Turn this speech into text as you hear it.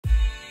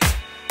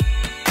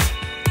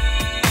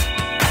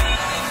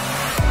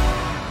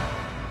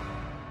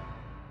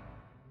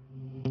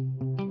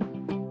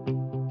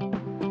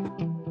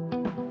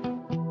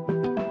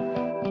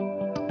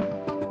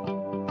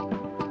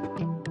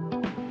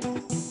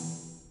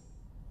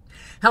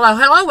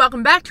Hello,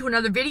 welcome back to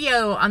another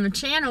video on the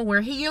channel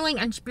where healing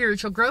and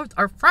spiritual growth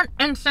are front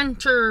and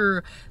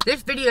center.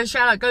 This video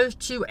shout out goes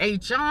to a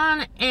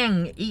John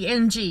Eng,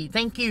 E-N-G.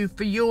 Thank you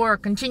for your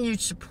continued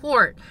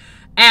support.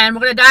 And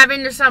we're going to dive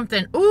into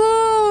something.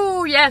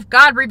 Ooh, yes,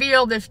 God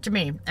revealed this to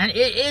me. And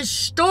it is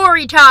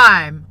story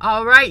time.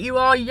 All right, you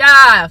all,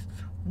 yes.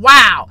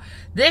 Wow,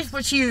 this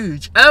was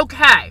huge.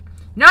 Okay,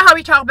 you know how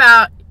we talk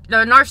about the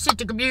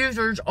narcissistic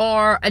abusers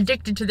are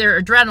addicted to their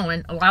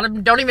adrenaline? A lot of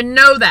them don't even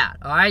know that,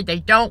 all right?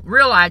 They don't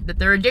realize that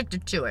they're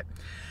addicted to it.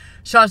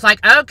 So it's like,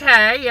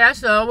 okay, yeah,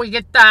 so we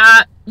get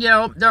that. You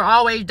know, they're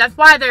always, that's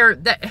why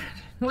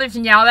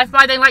listen, y'all, that's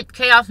why they like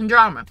chaos and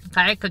drama,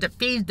 okay? Because it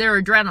feeds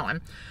their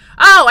adrenaline.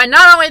 Oh, and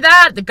not only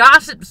that, the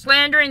gossip,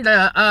 slandering,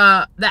 the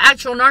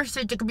actual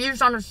narcissistic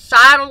abuse on a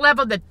societal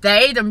level that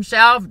they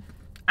themselves,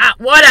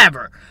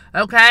 whatever,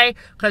 okay?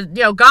 Because,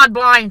 you know, God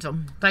blinds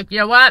them. It's like, you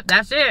know what?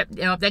 That's it.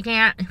 You know, if they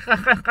can't,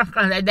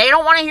 they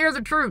don't want to hear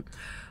the truth.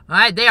 All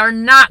right? They are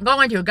not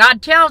going to.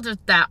 God tells us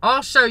that.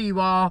 Also, you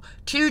all,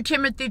 2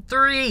 Timothy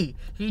 3,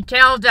 he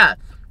tells us,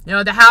 you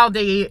know, how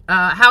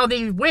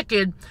the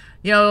wicked,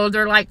 you know,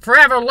 they're like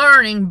forever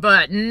learning,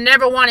 but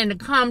never wanting to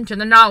come to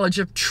the knowledge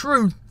of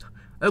truth.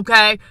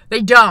 Okay?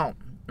 They don't.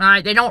 All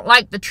right? They don't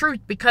like the truth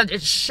because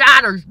it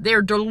shatters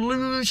their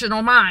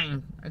delusional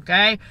mind.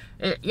 Okay?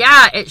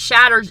 It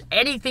shatters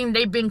anything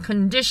they've been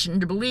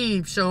conditioned to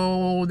believe.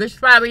 So this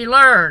is why we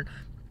learn.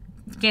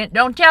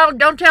 Don't tell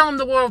them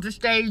the world's a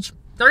stage.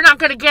 They're not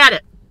going to get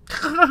it.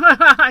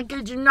 I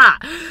kid you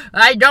not.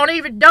 Don't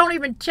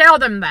even tell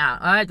them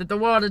that. All right? That the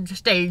world is a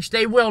stage.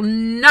 They will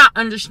not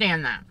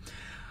understand that.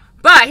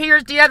 But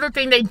here's the other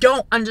thing they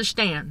don't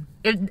understand.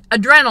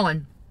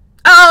 Adrenaline.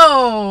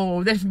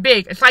 Oh, this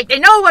big. It's like they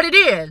know what it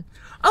is.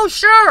 Oh,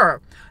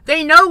 sure.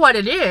 They know what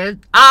it is,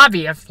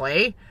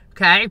 obviously.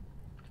 Okay?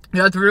 You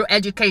know, through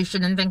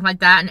education and things like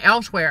that and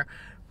elsewhere.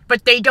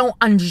 But they don't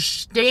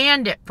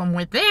understand it from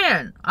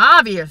within,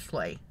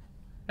 obviously.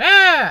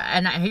 Yeah,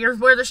 and here's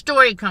where the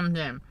story comes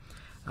in.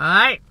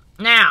 Alright?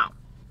 Now,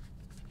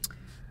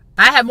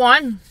 I have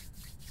one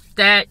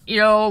that, you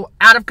know,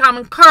 out of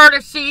common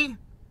courtesy,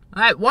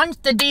 alright, once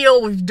the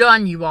deal was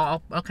done, you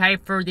all, okay,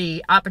 for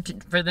the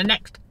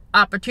next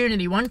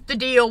opportunity, once the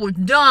deal was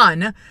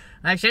done,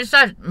 I should have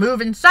said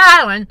moving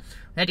silent,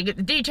 I had to get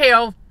the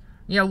details,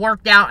 you know,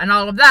 worked out and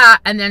all of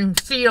that, and then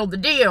seal the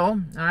deal,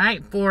 all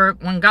right, for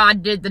when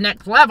God did the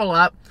next level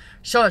up.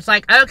 So it's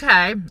like,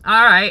 okay,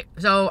 all right,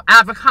 so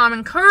out of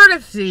common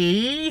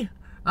courtesy,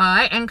 all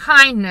right, and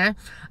kindness,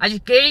 I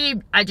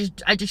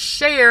just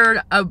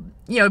shared a,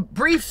 you know,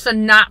 brief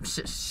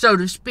synopsis, so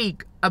to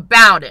speak,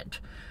 about it.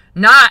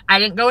 I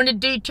didn't go into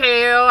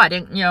detail. I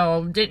didn't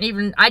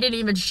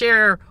even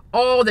share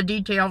all the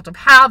details of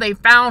how they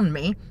found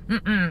me.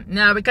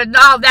 No, because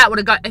all of that would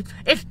have got,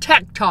 it's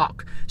tech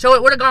talk. So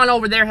it would have gone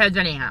over their heads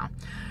anyhow.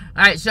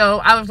 Alright, so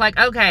I was like,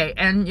 okay,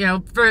 and, you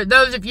know, for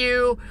those of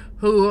you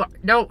who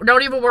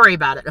don't even worry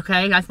about it,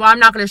 okay? That's why I'm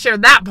not going to share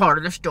that part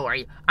of the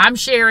story. I'm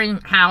sharing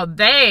how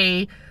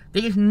these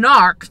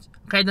narcs,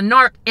 okay, the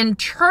narc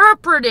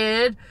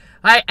interpreted,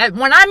 right?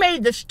 When I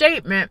made the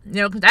statement,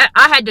 you know, because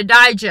I had to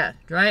digest,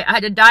 right? I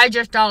had to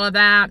digest all of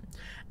that.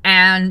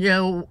 And,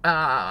 you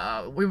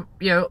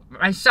know,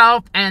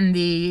 myself and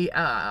the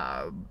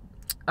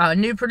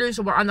new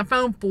producer were on the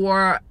phone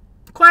for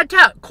quite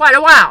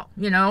a while,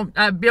 you know,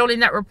 building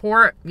that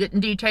report, getting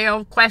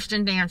details,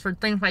 questions answered,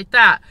 things like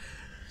that.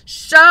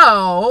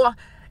 So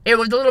it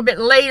was a little bit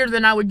later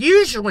than I would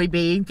usually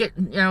be,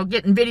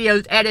 getting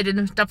videos edited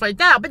and stuff like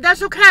that. But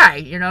that's okay,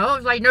 you know,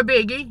 it's like no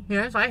biggie. You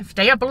know, it's like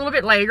stay up a little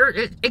bit later.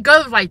 It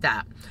goes like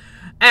that.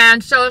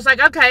 And so it's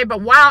like, okay,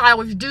 but while I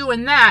was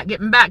doing that,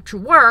 getting back to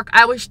work,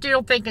 I was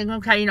still thinking,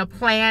 okay, you know,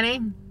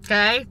 planning,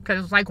 okay?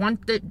 Because it's like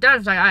once it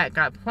does, like, I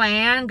got to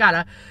plan, got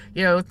to,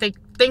 you know,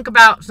 think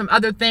about some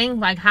other things,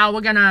 like how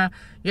we're going to,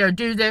 you know,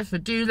 do this or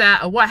do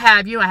that or what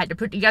have you. I had to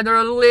put together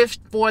a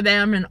list for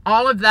them and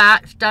all of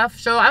that stuff.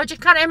 So I was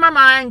just kind of in my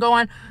mind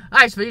going, all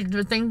right, so these are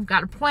the things, got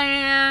to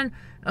plan,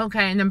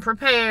 okay, and then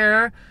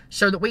prepare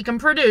so that we can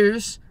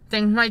produce,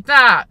 things like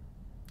that.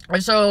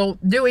 And so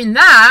doing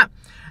that,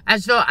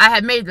 and so I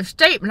had made the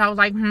statement, I was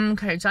like,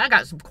 okay, so I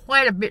got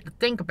quite a bit to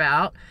think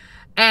about.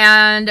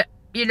 And,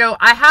 you know,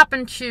 I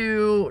happened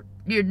to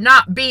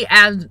not be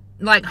as,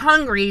 like,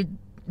 hungry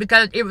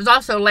because it was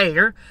also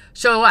later.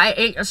 So I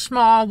ate a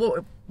small,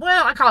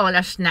 well, I call it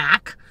a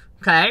snack,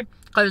 okay?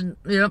 Because,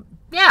 you know,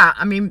 yeah,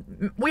 I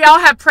mean, we all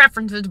have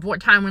preferences of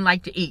what time we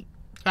like to eat.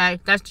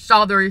 Okay, that's just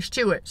all there is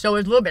to it. So it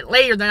was a little bit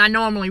later than I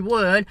normally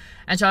would.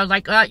 And so I was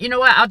like, you know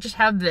what, I'll just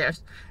have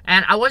this.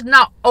 And I was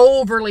not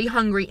overly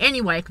hungry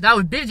anyway, because I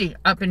was busy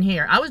up in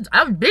here. I was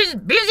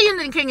busy in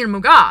the kingdom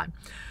of God.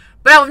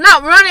 But I was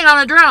not running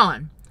on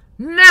adrenaline.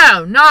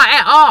 No, not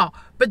at all.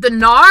 But the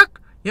narc,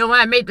 you know, when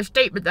I made the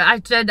statement that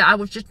I said that I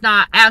was just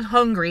not as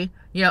hungry,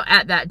 you know,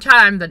 at that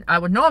time that I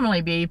would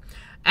normally be.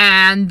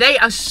 And they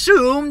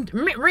assumed,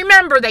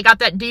 remember, they got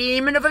that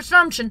demon of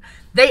assumption.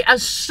 They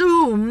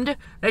assumed,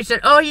 they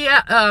said, oh,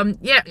 yeah,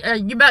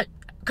 you bet,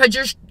 because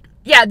you're,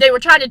 yeah, they were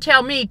trying to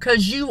tell me,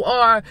 because you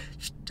are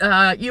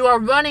you are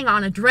running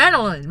on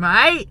adrenaline,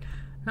 right?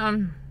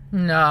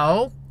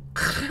 No.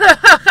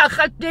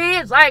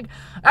 It's like,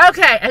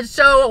 okay. And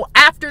so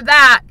after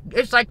that,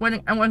 it's like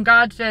when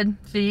God said,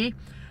 see,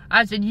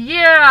 I said,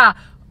 yeah,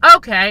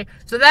 okay.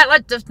 So that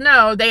lets us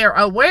know they are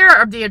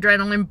aware of the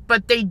adrenaline,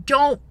 but they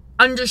don't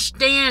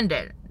understand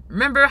it.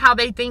 Remember how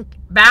they think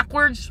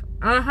backwards?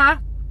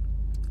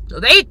 So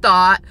they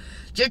thought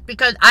just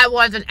because I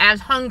wasn't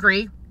as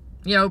hungry,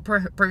 you know,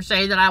 per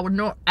se, that I would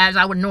as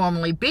I would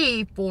normally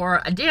be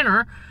for a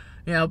dinner,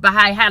 you know, but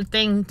I had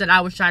things that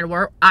I was trying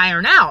to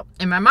iron out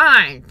in my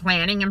mind,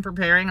 planning and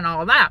preparing and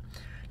all of that.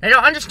 They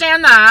don't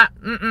understand that.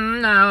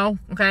 No.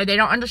 Okay, they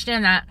don't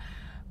understand that.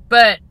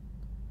 But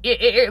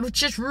it was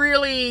just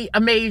really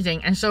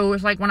amazing. And so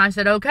it's like when I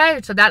said, okay,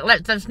 so that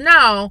lets us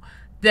know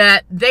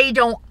that they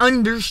don't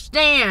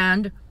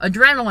understand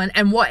adrenaline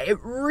and what it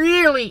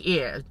really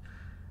is.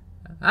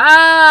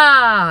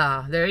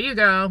 Ah, there you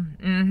go.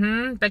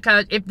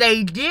 Because if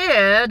they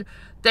did,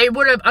 they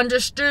would have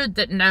understood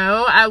that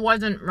no, I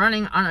wasn't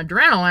running on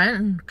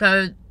adrenaline,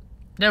 because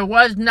there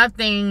was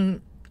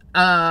nothing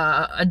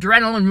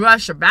adrenaline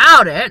rush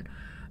about it.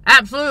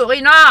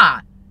 Absolutely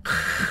not.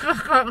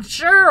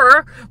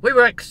 Sure, we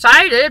were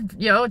excited,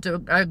 you know, it's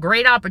a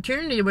great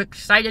opportunity. We're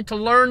excited to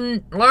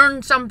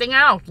learn something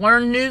else,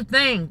 learn new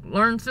things,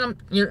 learn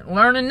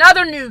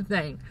another new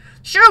thing.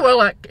 Sure,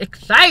 we're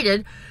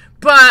excited,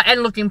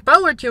 and looking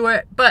forward to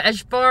it, but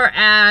as far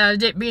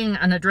as it being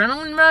an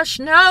adrenaline rush,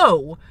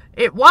 no,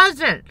 it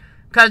wasn't,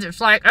 because it's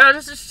like, oh,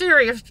 this is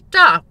serious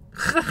stuff.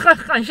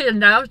 You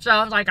know, so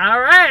I was like, all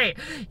right,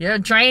 you know,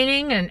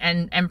 training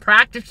and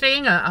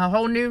practicing a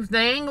whole new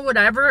thing,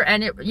 whatever,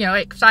 and it, you know,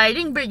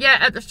 exciting, but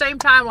yet at the same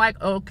time,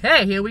 like,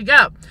 okay, here we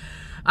go.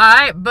 All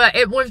right, but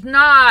it was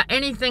not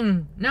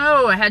anything,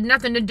 no, it had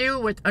nothing to do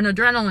with an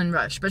adrenaline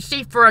rush. But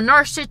see, for a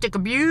narcissistic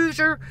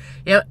abuser,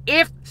 you know,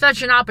 if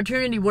such an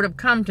opportunity would have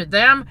come to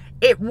them,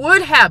 it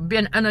would have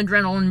been an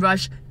adrenaline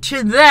rush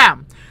to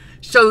them.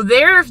 So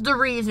there's the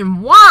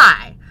reason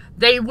why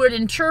they would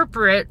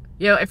interpret,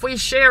 you know, if we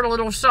shared a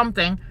little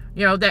something,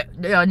 you know, that,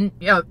 you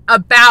know,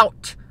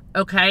 about,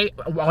 okay,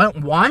 well,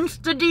 once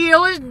the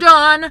deal is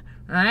done, all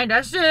right,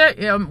 that's it,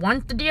 you know,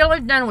 once the deal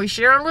is done, we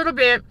share a little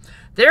bit,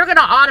 they're going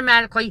to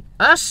automatically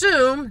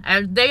assume,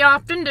 as they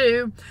often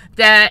do,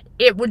 that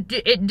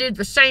it did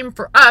the same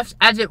for us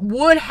as it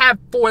would have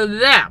for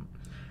them.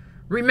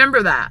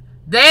 Remember that.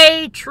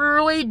 They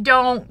truly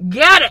don't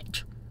get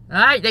it.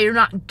 Alright, they do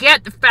not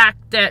get the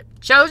fact that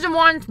chosen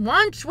ones,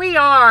 once we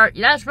are,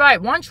 that's right,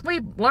 once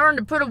we learn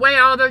to put away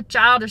all those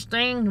childish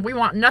things, we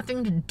want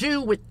nothing to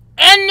do with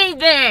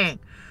anything,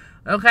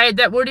 okay,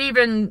 that would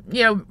even,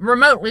 you know,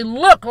 remotely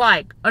look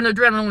like an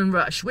adrenaline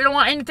rush. We don't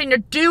want anything to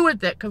do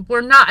with it, because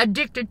we're not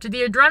addicted to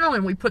the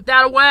adrenaline. We put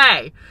that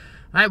away.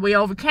 Alright, we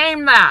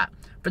overcame that.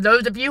 For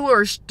those of you who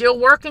are still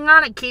working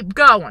on it, keep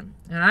going.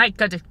 Alright,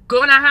 because it's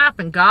going to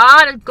happen.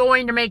 God is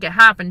going to make it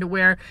happen to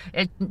where,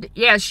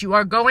 yes, you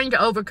are going to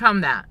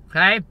overcome that.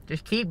 Okay?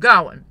 Just keep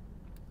going.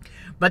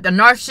 But the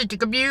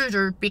narcissistic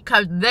abusers,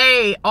 because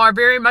they are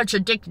very much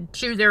addicted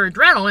to their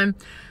adrenaline,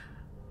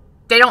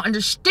 they don't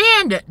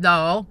understand it,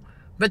 though,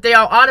 but they'll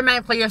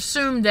automatically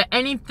assume that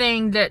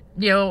anything that,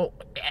 you know,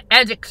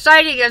 as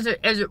exciting as it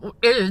is,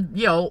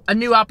 you know, a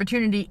new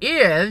opportunity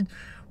is,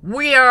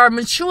 we are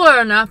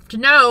mature enough to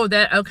know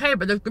that, okay,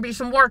 but there's going to be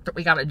some work that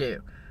we got to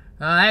do.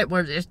 Alright,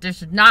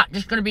 this is not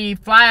just going to be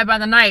fly by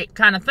the night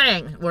kind of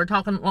thing. We're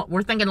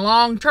thinking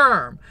long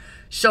term.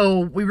 So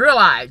we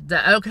realize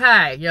that,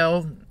 okay, you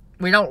know,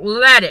 we don't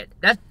let it.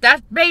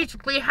 That's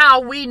basically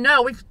how we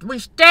know. We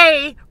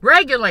stay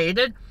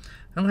regulated,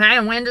 okay,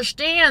 and we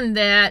understand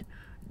that,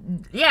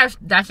 yes,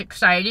 that's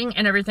exciting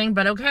and everything,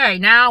 but okay,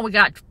 now we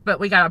got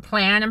to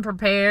plan and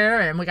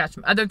prepare, and we got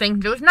some other things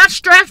to do. It's not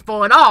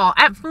stressful at all.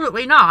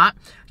 Absolutely not.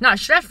 It's not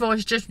stressful.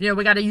 It's just, you know,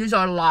 we got to use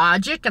our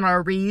logic and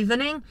our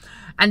reasoning,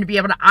 and to be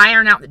able to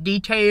iron out the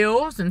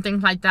details and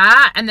things like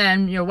that, and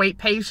then, you know, wait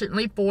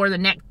patiently for the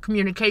next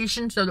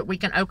communication so that we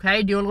can,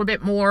 okay, do a little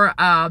bit more,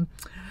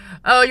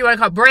 you want to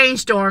call it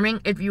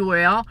brainstorming, if you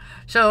will.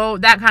 So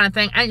that kind of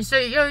thing. And so,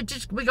 you know,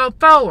 we go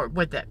forward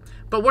with it.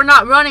 But we're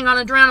not running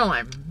on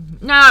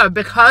adrenaline. No,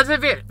 because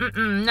of it.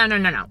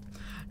 No.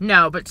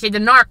 No, but see, the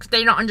narcs,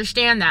 they don't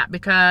understand that,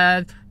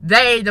 because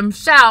they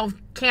themselves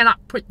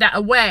cannot put that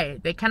away.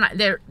 They cannot,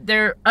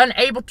 they're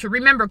unable to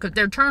remember, because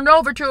they're turned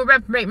over to a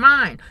reprobate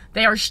mind.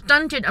 They are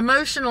stunted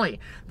emotionally.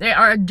 They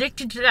are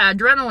addicted to that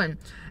adrenaline.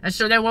 And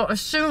so they will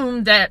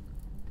assume that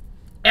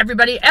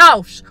everybody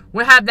else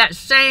will have that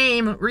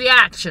same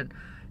reaction.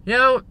 You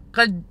know,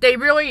 because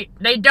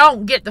they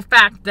don't get the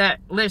fact that,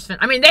 listen,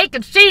 I mean, they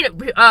can see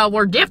that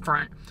we're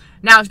different.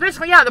 Now,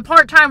 especially, yeah, the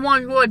part-time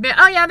ones will admit,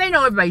 oh, yeah, they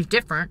know everybody's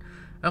different,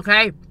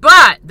 okay?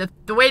 But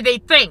the way they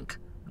think,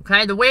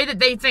 okay, the way that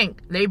they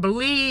think, they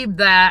believe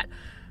that,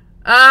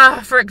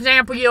 for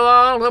example, you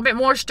all, a little bit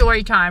more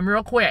story time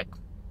real quick.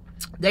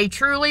 They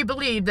truly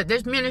believe that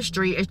this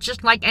ministry is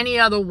just like any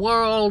other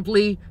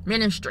worldly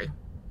ministry.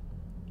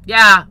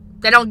 Yeah,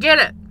 they don't get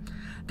it.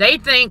 They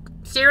think,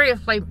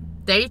 seriously,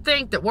 They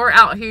think that we're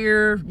out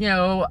here, you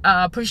know,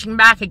 pushing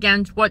back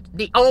against what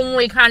the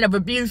only kind of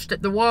abuse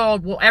that the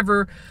world will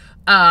ever,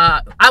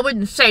 I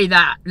wouldn't say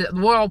that the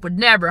world would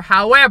never,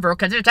 however,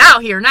 because it's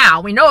out here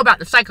now. We know about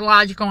the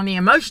psychological and the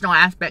emotional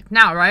aspect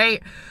now,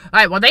 right? All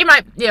right, well, they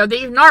might, you know,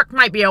 these narcs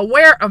might be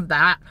aware of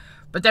that,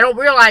 but they don't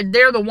realize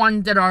they're the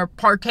ones that are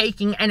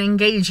partaking and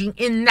engaging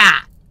in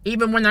that,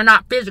 even when they're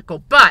not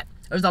physical. But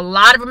there's a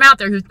lot of them out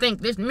there who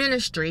think this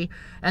ministry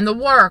and the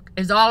work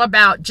is all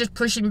about just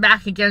pushing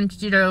back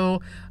against, you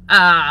know,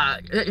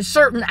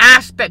 certain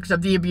aspects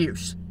of the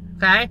abuse,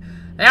 okay?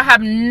 They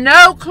have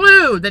no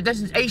clue that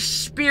this is a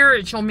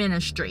spiritual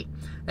ministry.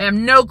 They have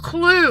no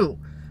clue,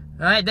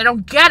 right? They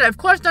don't get it. Of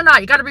course they're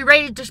not. You got to be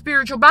raised a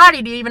spiritual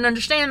body to even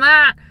understand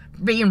that.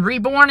 Being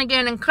reborn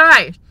again in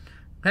Christ.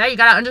 Okay, you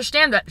got to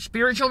understand that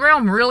spiritual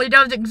realm really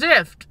does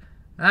exist.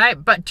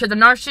 Right? But to the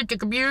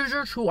narcissistic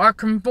abusers who are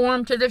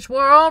conformed to this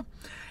world,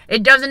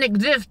 it doesn't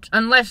exist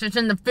unless it's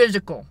in the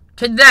physical.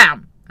 To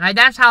them. Right?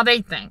 That's how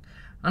they think.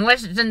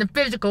 Unless it's in the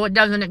physical, it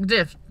doesn't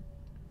exist.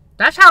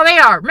 That's how they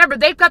are. Remember,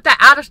 they've got that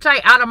out of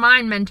sight, out of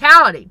mind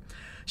mentality.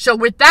 So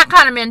with that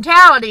kind of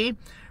mentality,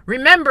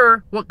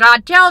 remember what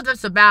God tells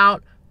us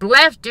about,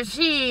 blessed is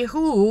he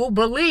who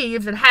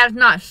believes and has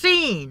not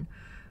seen.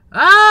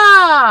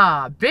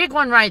 Ah, big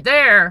one right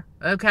there,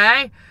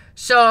 okay?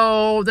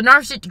 So the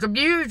narcissistic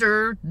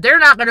abuser, they're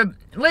not going to,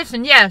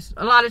 listen, yes,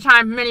 a lot of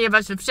times many of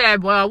us have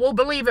said, well, we'll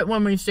believe it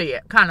when we see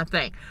it, kind of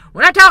thing.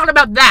 We're not talking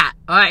about that,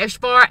 all right, as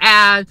far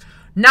as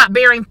not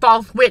bearing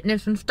false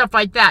witness and stuff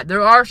like that.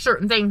 There are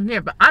certain things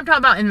here, but I'm talking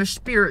about in the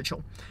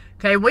spiritual.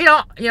 Okay, we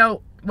don't, you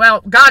know,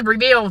 well, God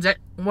reveals it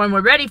when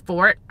we're ready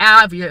for it.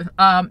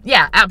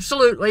 Yeah,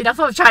 absolutely. That's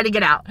what I'm trying to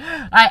get out.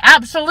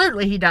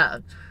 Absolutely, he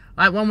does.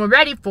 When we're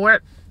ready for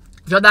it.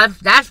 So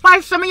that's why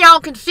some of y'all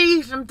can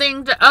see some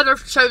things that other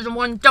chosen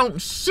ones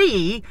don't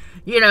see.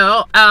 You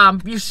know,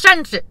 you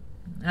sense it.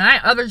 All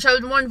right, other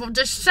chosen ones will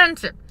just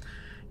sense it.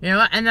 You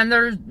know, and then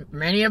there's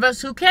many of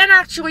us who can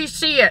actually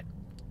see it.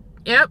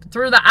 Yep,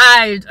 through the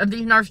eyes of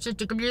these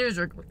narcissistic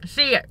abusers.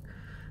 See it.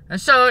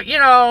 And so, you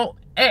know,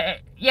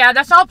 yeah,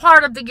 that's all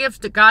part of the gifts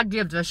that God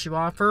gives us, you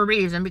all, for a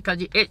reason.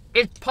 Because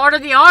it's part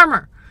of the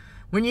armor.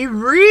 When you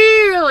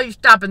really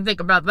stop and think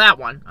about that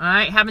one, all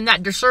right, having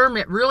that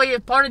discernment really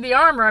is part of the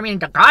armor. I mean,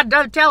 God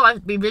does tell us,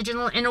 be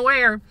vigilant and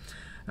aware.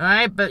 All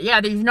right, but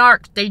yeah, these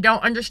narcs, they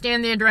don't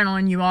understand the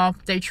adrenaline, you all.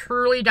 They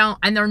truly don't.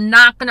 And they're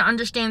not going to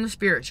understand the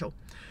spiritual.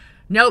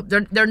 Nope,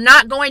 they're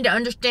not going to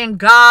understand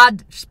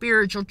God's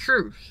spiritual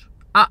truth.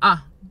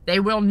 They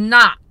will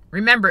not.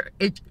 Remember,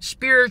 it's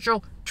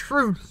spiritual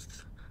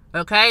truth.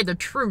 Okay? The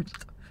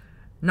truth.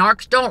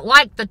 Narcs don't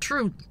like the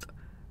truth.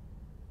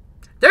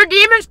 Their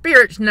demon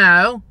spirits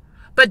know,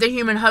 but the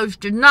human host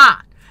do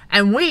not.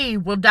 And we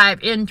will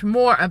dive into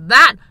more of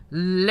that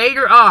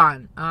later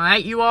on.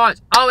 Alright, you all,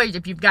 as always,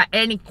 if you've got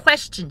any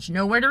questions, you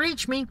know where to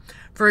reach me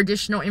for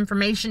additional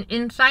information,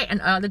 insight, and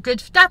other good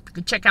stuff. You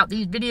can check out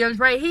these videos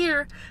right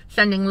here.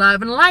 Sending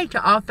love and light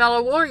to all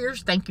fellow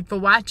warriors. Thank you for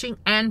watching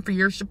and for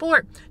your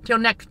support. Till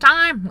next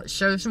time, let's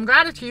show some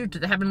gratitude to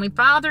the Heavenly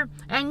Father.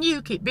 And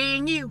you keep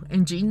being you.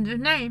 In Jesus'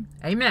 name,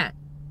 amen.